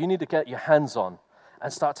there that you need to get your hands on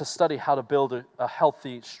and start to study how to build a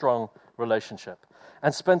healthy, strong relationship.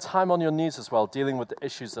 And spend time on your knees as well, dealing with the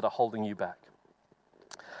issues that are holding you back.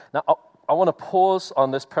 Now, I want to pause on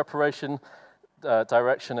this preparation,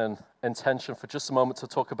 direction, and intention for just a moment to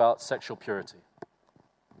talk about sexual purity.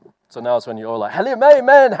 So now is when you're all like,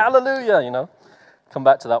 amen, hallelujah, Come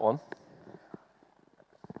back to that one.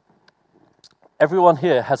 Everyone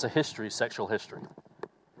here has a history, sexual history.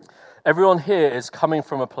 Everyone here is coming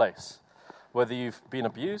from a place. Whether you've been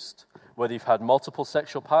abused, whether you've had multiple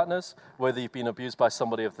sexual partners, whether you've been abused by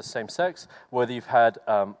somebody of the same sex, whether you've had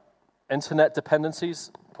internet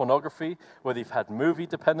dependencies, pornography, whether you've had movie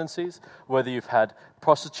dependencies, whether you've had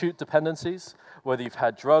prostitute dependencies, whether you've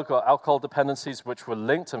had drug or alcohol dependencies which were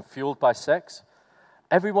linked and fueled by sex,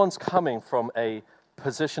 everyone's coming from a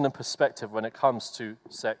position and perspective when it comes to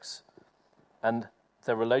sex and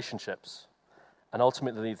their relationships, and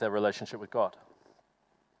ultimately their relationship with God.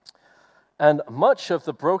 And much of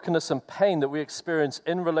the brokenness and pain that we experience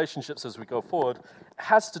in relationships as we go forward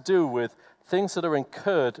has to do with things that are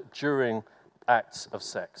incurred during acts of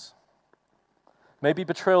sex. Maybe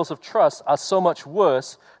betrayals of trust are so much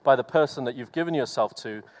worse by the person that you've given yourself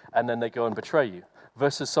to, and then they go and betray you,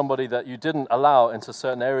 versus somebody that you didn't allow into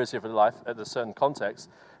certain areas of your life at a certain context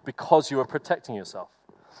because you were protecting yourself.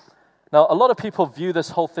 Now, a lot of people view this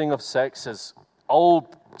whole thing of sex as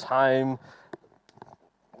old time,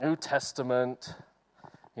 New Testament,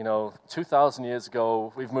 2,000 years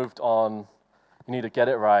ago, we've moved on. You need to get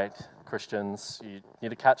it right, Christians. You need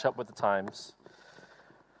to catch up with the times.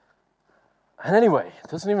 And anyway, it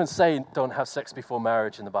doesn't even say don't have sex before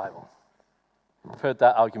marriage in the Bible. I've heard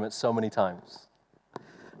that argument so many times.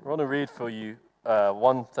 I want to read for you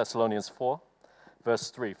 1 Thessalonians 4, verse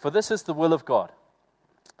 3. For this is the will of God,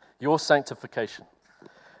 your sanctification,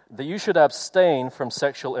 that you should abstain from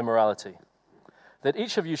sexual immorality, that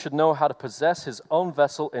each of you should know how to possess his own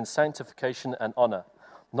vessel in sanctification and honor,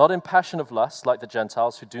 not in passion of lust like the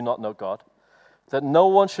Gentiles who do not know God, that no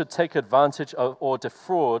one should take advantage of or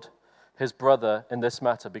defraud his brother in this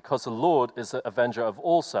matter, because the Lord is the avenger of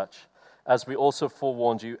all such, as we also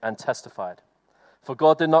forewarned you and testified. For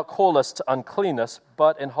God did not call us to uncleanness,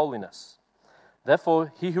 but in holiness.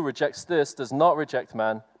 Therefore, he who rejects this does not reject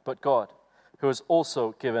man, but God, who has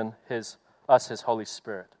also given us his Holy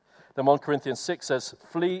Spirit. Then 1 Corinthians 6 says,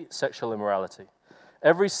 flee sexual immorality.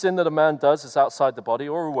 Every sin that a man does is outside the body,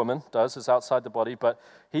 or a woman does is outside the body, but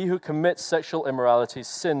he who commits sexual immorality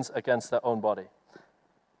sins against their own body.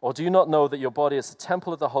 Or do you not know that your body is the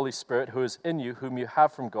temple of the Holy Spirit who is in you, whom you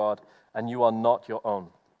have from God, and you are not your own?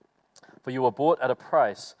 For you were bought at a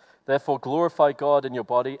price. Therefore glorify God in your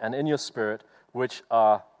body and in your spirit, which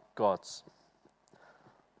are God's.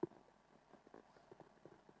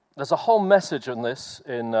 There's a whole message on this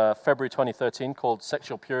in February 2013 called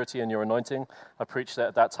Sexual Purity and Your Anointing. I preached it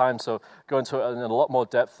at that time, so go into it in a lot more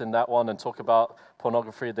depth in that one and talk about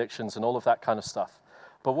pornography addictions and all of that kind of stuff.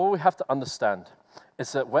 But what we have to understand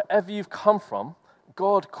is that wherever you've come from,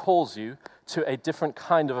 God calls you to a different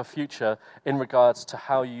kind of a future in regards to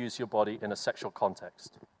how you use your body in a sexual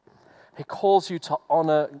context. He calls you to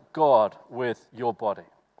honor God with your body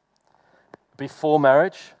before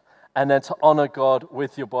marriage, and then to honor God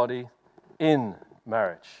with your body in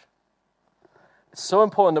marriage. It's so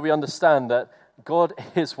important that we understand that God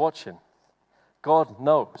is watching. God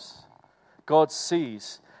knows. God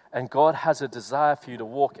sees. And God has a desire for you to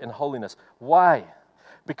walk in holiness. Why?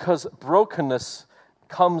 Because brokenness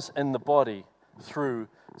comes in the body through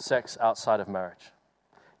sex outside of marriage.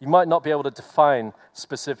 You might not be able to define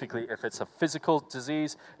specifically if it's a physical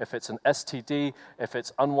disease, if it's an STD, if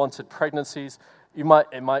it's unwanted pregnancies. It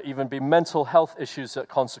might even be mental health issues that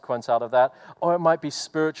consequence out of that, or it might be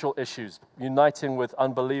spiritual issues, uniting with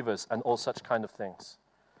unbelievers and all such kind of things.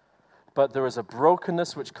 But there is a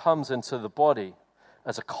brokenness which comes into the body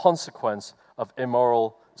as a consequence of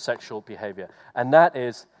immoral sexual behavior. And that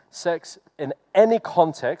is sex in any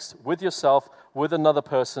context, with yourself, with another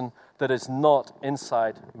person, that is not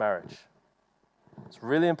inside marriage. It's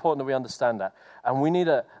really important that we understand that. And we need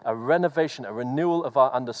a renovation, a renewal of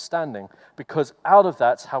our understanding, because out of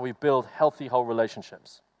that's how we build healthy, whole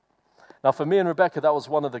relationships. Now, for me and Rebecca, that was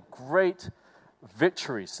one of the great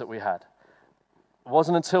victories that we had. It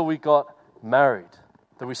wasn't until we got married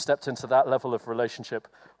that we stepped into that level of relationship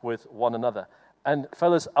with one another. And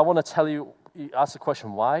fellas, I want to tell you, ask the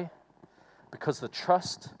question, why? Because the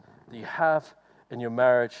trust that you have in your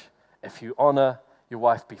marriage, if you honor your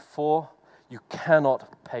wife before, you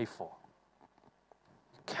cannot pay for.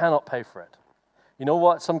 You cannot pay for it. You know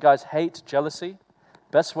what? Some guys hate jealousy.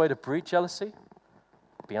 Best way to breed jealousy?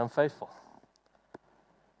 Be unfaithful.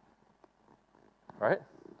 Right?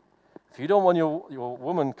 If you don't want your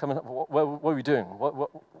woman coming up, what were you doing?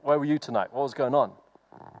 Where were you tonight? What was going on?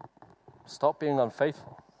 Stop being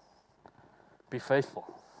unfaithful. Be faithful.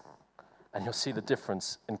 And you'll see the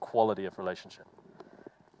difference in quality of relationship.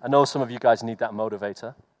 I know some of you guys need that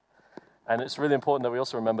motivator. And it's really important that we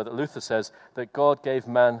also remember that Luther says that God gave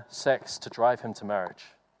man sex to drive him to marriage.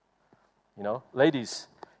 You know, ladies,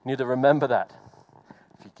 you need to remember that.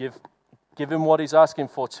 If you give him what he's asking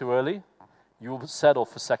for too early, you will settle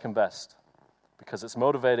for second best, because it's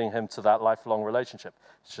motivating him to that lifelong relationship.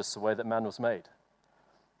 It's just the way that man was made.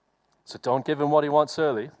 So don't give him what he wants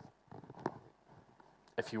early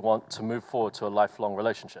if you want to move forward to a lifelong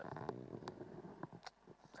relationship.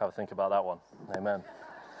 Have a think about that one. Amen.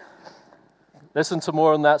 Listen to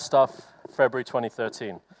more on that stuff, February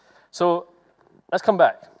 2013. So let's come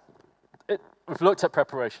back. We've looked at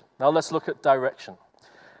preparation. Now let's look at direction.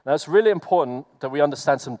 Now, it's really important that we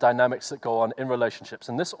understand some dynamics that go on in relationships,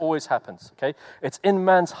 and this always happens, okay? It's in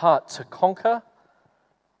man's heart to conquer.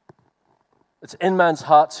 It's in man's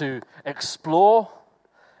heart to explore.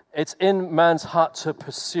 It's in man's heart to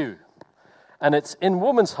pursue. And it's in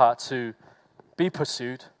woman's heart to be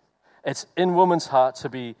pursued. It's in woman's heart to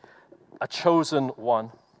be a chosen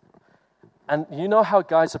one. And you know how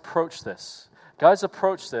guys approach this? Guys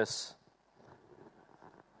approach this,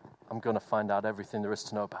 I'm going to find out everything there is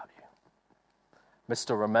to know about you.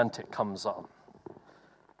 Mr. Romantic comes on.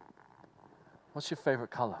 What's your favorite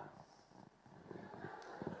color?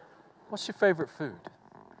 What's your favorite food?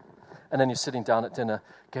 And then you're sitting down at dinner,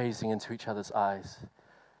 gazing into each other's eyes.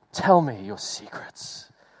 Tell me your secrets.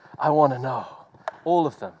 I want to know all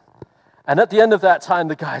of them. And at the end of that time,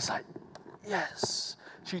 the guy's like, yes,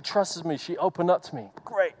 she trusts me. She opened up to me.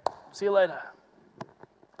 Great. See you later.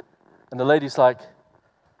 And the lady's like,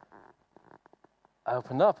 I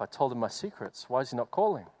opened up. I told him my secrets. Why is he not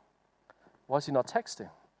calling? Why is he not texting?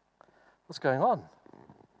 What's going on?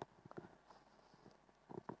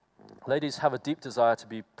 Ladies have a deep desire to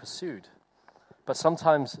be pursued. But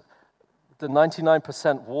sometimes the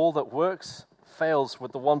 99% wall that works fails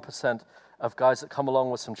with the 1% of guys that come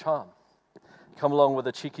along with some charm. Come along with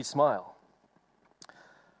a cheeky smile.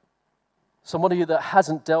 Somebody that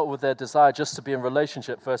hasn't dealt with their desire just to be in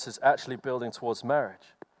relationship versus actually building towards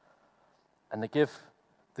marriage. And they give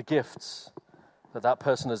the gifts that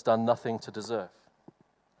person has done nothing to deserve.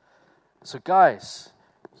 So guys,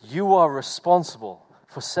 you are responsible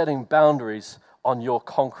for setting boundaries on your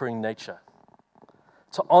conquering nature.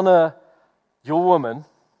 To honor your woman,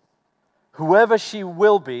 whoever she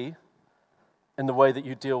will be, in the way that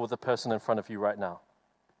you deal with the person in front of you right now.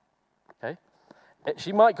 Okay?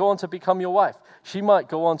 She might go on to become your wife. She might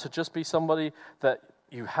go on to just be somebody that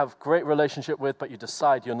you have great relationship with, but you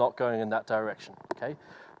decide you're not going in that direction, okay?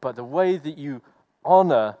 But the way that you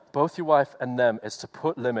honor both your wife and them is to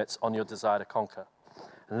put limits on your desire to conquer.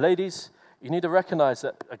 And ladies, you need to recognize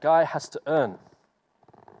that a guy has to earn.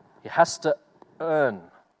 He has to earn.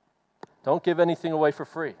 Don't give anything away for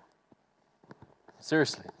free.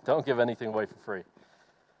 Seriously, don't give anything away for free.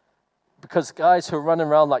 Because guys who are running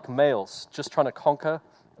around like males, just trying to conquer,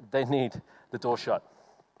 they need the door shut,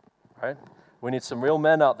 right? We need some real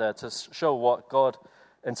men out there to show what God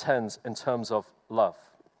intends in terms of love.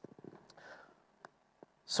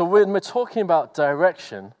 So when we're talking about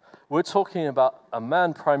direction, we're talking about a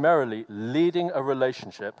man primarily leading a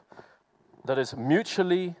relationship that is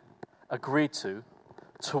mutually agreed to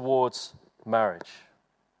towards marriage.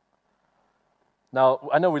 Now,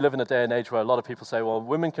 I know we live in a day and age where a lot of people say, well,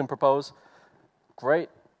 women can propose. Great.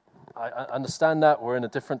 I understand that. We're in a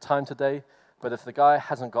different time today. But if the guy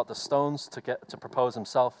hasn't got the stones to propose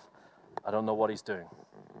himself, I don't know what he's doing.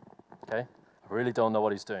 Okay? I really don't know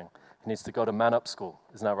what he's doing. He needs to go to man up school.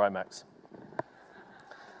 Isn't that right, Max?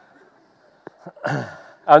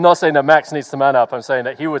 I'm not saying that Max needs to man up. I'm saying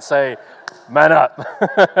that he would say, man up.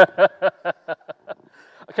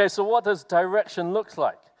 Okay, so what does direction look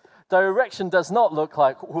like? Direction does not look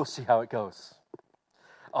like, we'll see how it goes.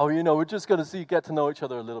 Oh, we're just going to get to know each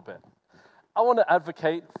other a little bit. I want to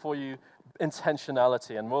advocate for you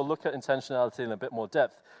intentionality, and we'll look at intentionality in a bit more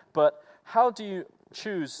depth. But how do you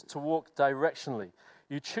choose to walk directionally?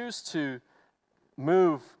 You choose to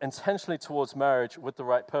move intentionally towards marriage with the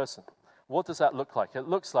right person. What does that look like? It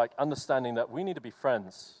looks like understanding that we need to be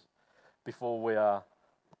friends before we are,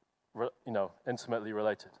 intimately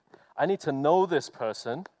related. I need to know this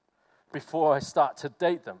person before I start to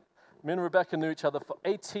date them. Me and Rebecca knew each other for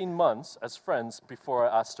 18 months as friends before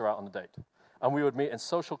I asked her out on a date. And we would meet in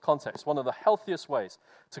social context, one of the healthiest ways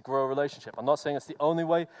to grow a relationship. I'm not saying it's the only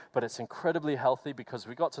way, but it's incredibly healthy because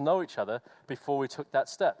we got to know each other before we took that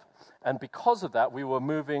step. And because of that, we were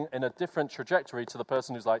moving in a different trajectory to the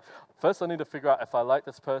person who's like, first I need to figure out if I like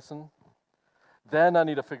this person. Then I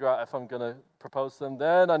need to figure out if I'm going to propose to them.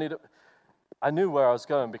 Then I knew where I was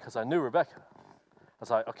going because I knew Rebecca. I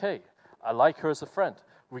was like, okay, I like her as a friend.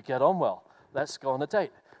 We get on well. Let's go on a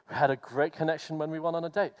date. We had a great connection when we went on a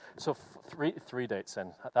date. So three dates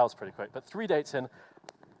in, that was pretty quick, but 3 dates in,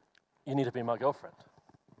 you need to be my girlfriend.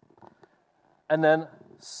 And then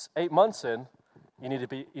 8 months in, you need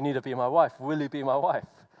to be my wife. Will you be my wife?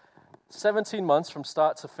 17 months from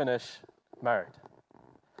start to finish, married.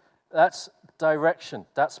 That's direction.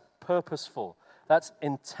 That's purposeful. That's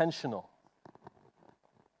intentional.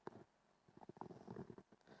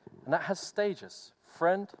 And that has stages.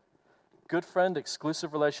 Friend, good friend,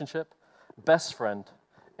 exclusive relationship, best friend,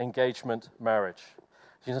 engagement, marriage.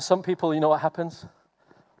 Some people, what happens?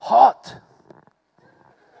 Hot!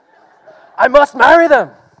 I must marry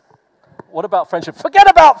them! What about friendship? Forget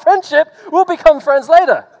about friendship! We'll become friends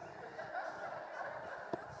later.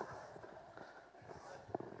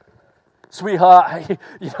 Sweetheart,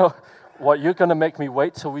 what, you're going to make me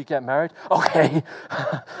wait till we get married? Okay,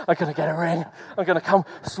 I'm going to get a ring. I'm going to come.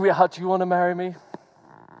 Sweetheart, do you want to marry me?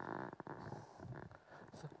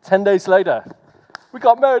 10 days later, we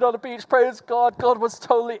got married on the beach. Praise God. God was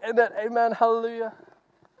totally in it. Amen. Hallelujah.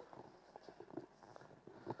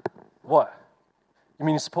 What? You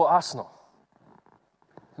mean you support Arsenal?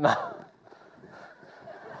 No.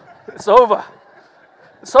 It's over.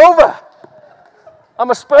 It's over. I'm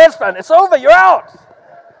a Spurs fan. It's over. You're out.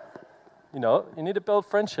 You need to build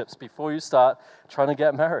friendships before you start trying to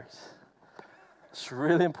get married. It's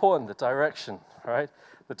really important, the direction, right?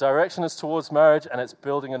 The direction is towards marriage, and it's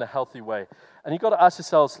building in a healthy way. And you've got to ask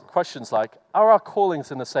yourselves questions like, are our callings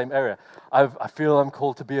in the same area? I feel I'm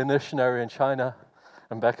called to be a missionary in China.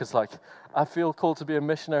 And Becca's like, I feel called to be a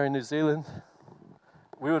missionary in New Zealand.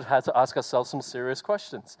 We would have to ask ourselves some serious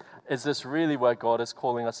questions. Is this really where God is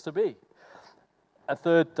calling us to be? A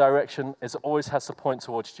third direction is it always has to point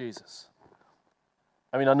towards Jesus.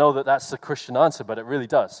 I mean, I know that that's the Christian answer, but it really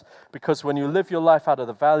does. Because when you live your life out of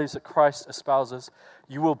the values that Christ espouses,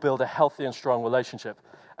 you will build a healthy and strong relationship.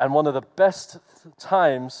 And one of the best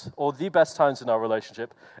times, or the best times in our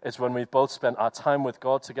relationship, is when we've both spent our time with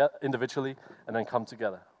God together individually and then come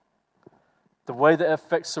together. The way that it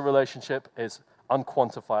affects the relationship is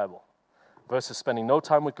unquantifiable versus spending no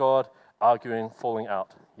time with God, arguing, falling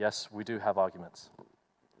out. Yes, we do have arguments,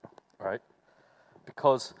 right?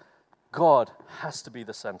 Because God has to be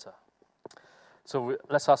the center. So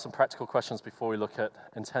let's ask some practical questions before we look at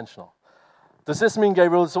intentional. Does this mean,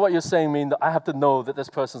 Gabriel, does what you're saying mean that I have to know that this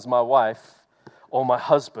person's my wife or my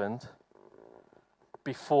husband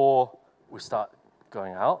before we start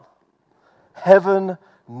going out? Heaven,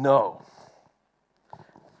 no.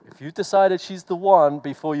 If you decided she's the one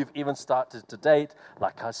before you've even started to date,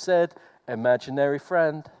 like I said, imaginary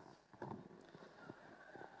friend.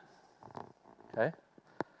 Okay?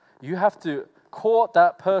 You have to court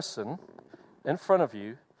that person in front of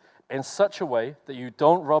you in such a way that you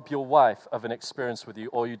don't rob your wife of an experience with you,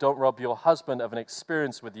 or you don't rob your husband of an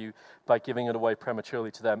experience with you by giving it away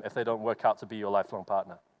prematurely to them if they don't work out to be your lifelong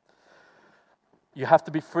partner. You have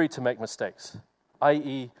to be free to make mistakes,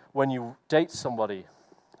 i.e., when you date somebody,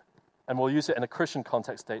 and we'll use it in a Christian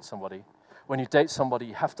context, date somebody. When you date somebody,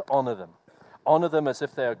 you have to honor them. Honor them as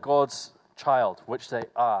if they are God's child, which they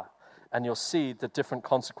are. and you'll see the different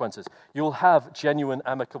consequences. You'll have genuine,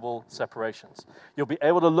 amicable separations. You'll be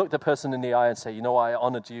able to look the person in the eye and say, you know what, I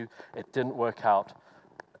honored you, it didn't work out.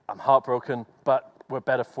 I'm heartbroken, but we're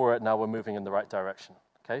better for it now, we're moving in the right direction.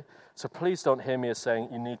 Okay? So please don't hear me as saying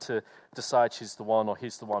you need to decide she's the one or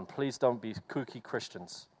he's the one. Please don't be kooky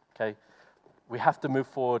Christians. Okay? We have to move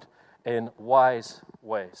forward in wise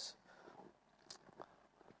ways.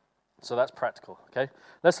 So that's practical. Okay?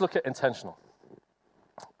 Let's look at intentional.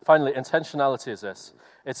 Finally, intentionality is this.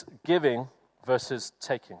 It's giving versus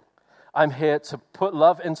taking. I'm here to put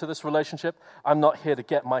love into this relationship. I'm not here to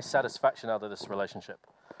get my satisfaction out of this relationship.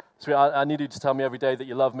 So I need you to tell me every day that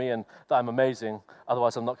you love me and that I'm amazing.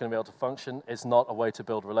 Otherwise, I'm not going to be able to function. It's not a way to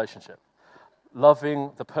build a relationship.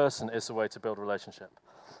 Loving the person is the way to build a relationship.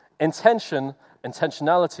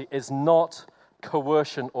 Intentionality is not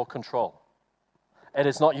coercion or control. It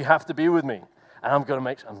is not, you have to be with me. And I'm going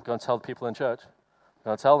to tell the people in church. I'm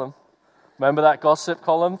going to tell them. Remember that gossip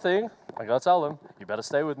column thing? I'm going to tell them, you better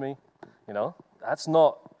stay with me. You know, that's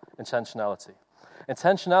not intentionality.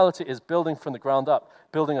 Intentionality is building from the ground up,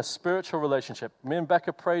 building a spiritual relationship. Me and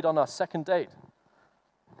Becca prayed on our second date.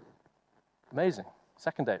 Amazing.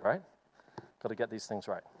 Second date, right? Got to get these things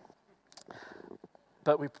right.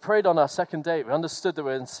 But we prayed on our second date. We understood that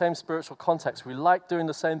we're in the same spiritual context. We like doing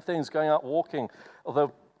the same things, going out walking,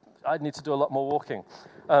 although I need to do a lot more walking.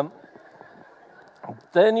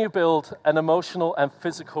 Then you build an emotional and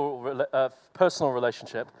physical, personal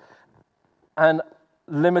relationship and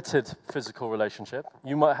limited physical relationship.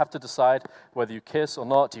 You might have to decide whether you kiss or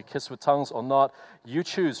not. Do you kiss with tongues or not? You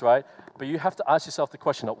choose, right? But you have to ask yourself the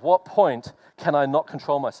question, at what point can I not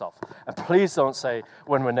control myself? And please don't say,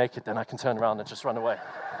 when we're naked, then I can turn around and just run away.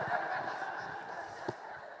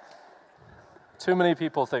 Too many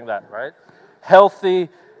people think that, right? Healthy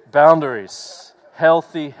boundaries.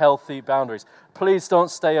 Healthy boundaries. Please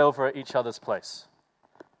don't stay over at each other's place.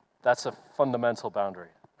 That's a fundamental boundary,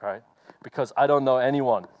 right? Because I don't know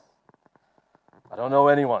anyone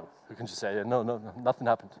who can just say, no, nothing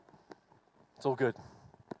happened. It's all good.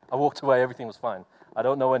 I walked away, everything was fine. I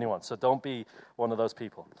don't know anyone, so don't be one of those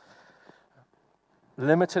people.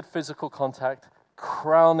 Limited physical contact,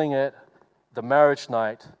 crowning it, the marriage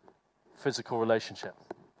night, physical relationship.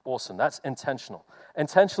 Awesome, that's intentional.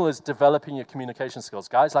 Intentional is developing your communication skills.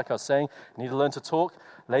 Guys, like I was saying, you need to learn to talk.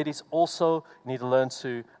 Ladies also need to learn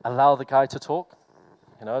to allow the guy to talk.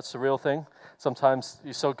 You know, it's a real thing. Sometimes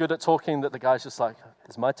you're so good at talking that the guy's just like,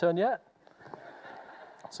 is my turn yet?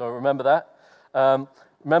 So remember that.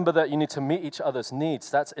 Remember that you need to meet each other's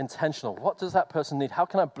needs. That's intentional. What does that person need? How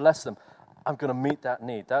can I bless them? I'm going to meet that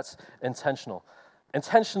need. That's intentional.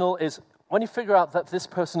 Intentional is when you figure out that this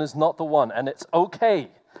person is not the one, and it's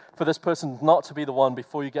okay for this person not to be the one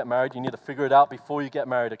before you get married. You need to figure it out before you get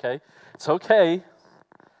married, okay? It's okay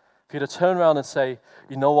for you to turn around and say,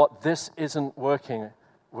 you know what, this isn't working.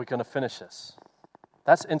 We're going to finish this.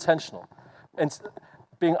 That's intentional. And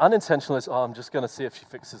being unintentional is, I'm just going to see if she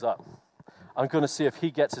fixes up. I'm going to see if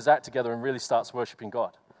he gets his act together and really starts worshiping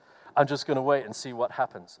God. I'm just going to wait and see what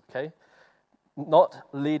happens, okay? Not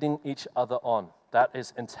leading each other on. That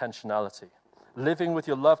is intentionality. Living with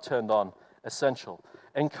your love turned on, essential.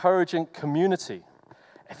 Encouraging community.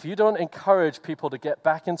 If you don't encourage people to get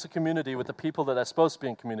back into community with the people that they're supposed to be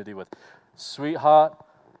in community with, sweetheart,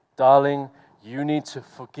 darling, you need to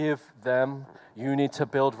forgive them. You need to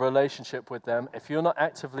build relationship with them. If you're not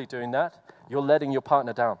actively doing that, you're letting your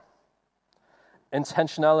partner down.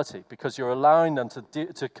 Intentionality, because you're allowing them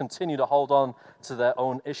to continue to hold on to their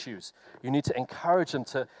own issues. You need to encourage them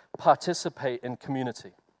to participate in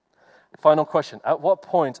community. Final question. At what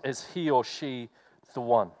point is he or she the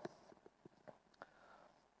one?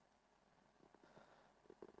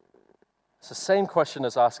 It's the same question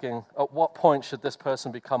as asking, at what point should this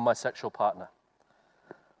person become my sexual partner?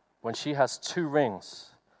 When she has 2 rings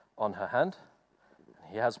on her hand,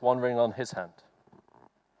 and he has 1 ring on his hand.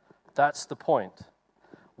 That's the point.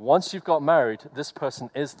 Once you've got married, this person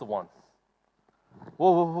is the one.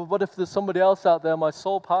 Well, what if there's somebody else out there, my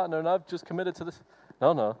soul partner, and I've just committed to this?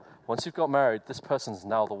 No. Once you've got married, this person's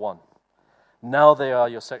now the one. Now they are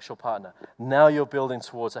your sexual partner. Now you're building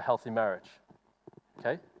towards a healthy marriage.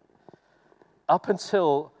 Okay? Up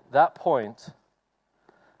until that point,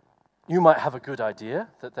 you might have a good idea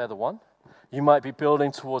that they're the one. You might be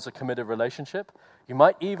building towards a committed relationship. You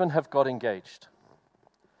might even have got engaged.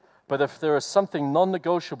 But if there is something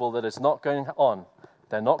non-negotiable that is not going on,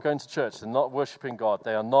 they're not going to church, they're not worshiping God,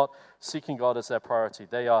 they are not seeking God as their priority,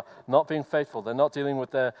 they are not being faithful, they're not dealing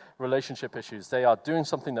with their relationship issues, they are doing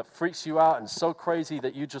something that freaks you out and so crazy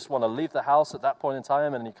that you just want to leave the house at that point in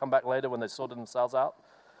time and you come back later when they sorted themselves out.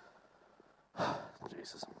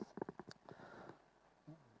 Jesus.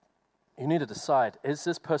 you need to decide, is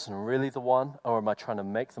this person really the one, or am I trying to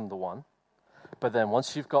make them the one? But then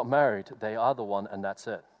once you've got married, they are the one, and that's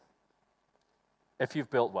it. If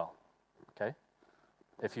you've built well, okay?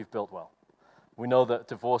 If you've built well. We know that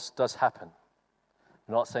divorce does happen.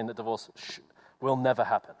 We're not saying that divorce will never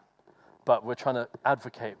happen, but we're trying to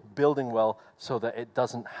advocate building well so that it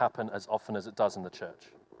doesn't happen as often as it does in the church.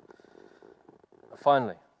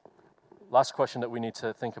 Finally, last question that we need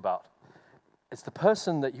to think about. Is the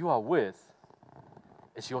person that you are with,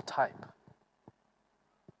 is your type?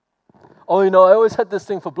 Oh, I always had this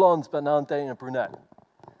thing for blondes, but now I'm dating a brunette.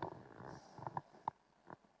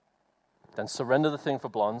 Then surrender the thing for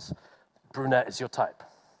blondes. Brunette is your type.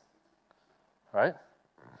 Right?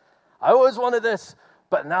 I always wanted this,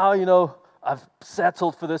 but now, I've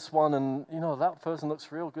settled for this one, and, that person looks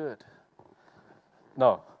real good.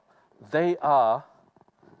 No, they are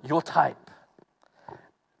your type.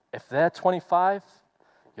 If they're 25,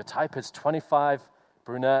 your type is 25,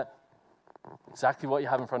 brunette, exactly what you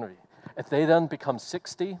have in front of you. If they then become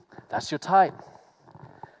 60, that's your type.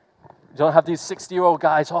 You don't have these 60-year-old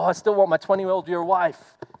guys, I still want my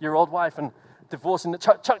 20-year-old wife, and divorcing,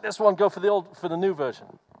 chuck this one, go for the new version.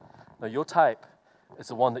 No, your type is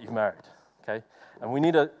the one that you've married, okay? And we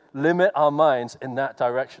need to limit our minds in that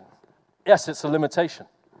direction. Yes, it's a limitation,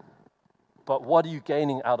 but what are you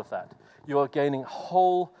gaining out of that? You are gaining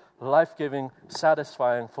whole, life-giving,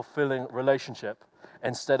 satisfying, fulfilling relationship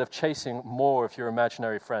instead of chasing more of your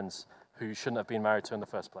imaginary friends who you shouldn't have been married to in the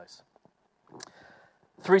first place.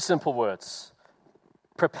 3 simple words.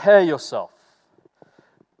 Prepare yourself.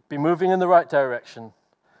 Be moving in the right direction.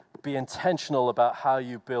 Be intentional about how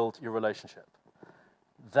you build your relationship.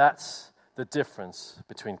 That's the difference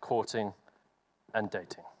between courting and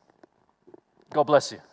dating. God bless you.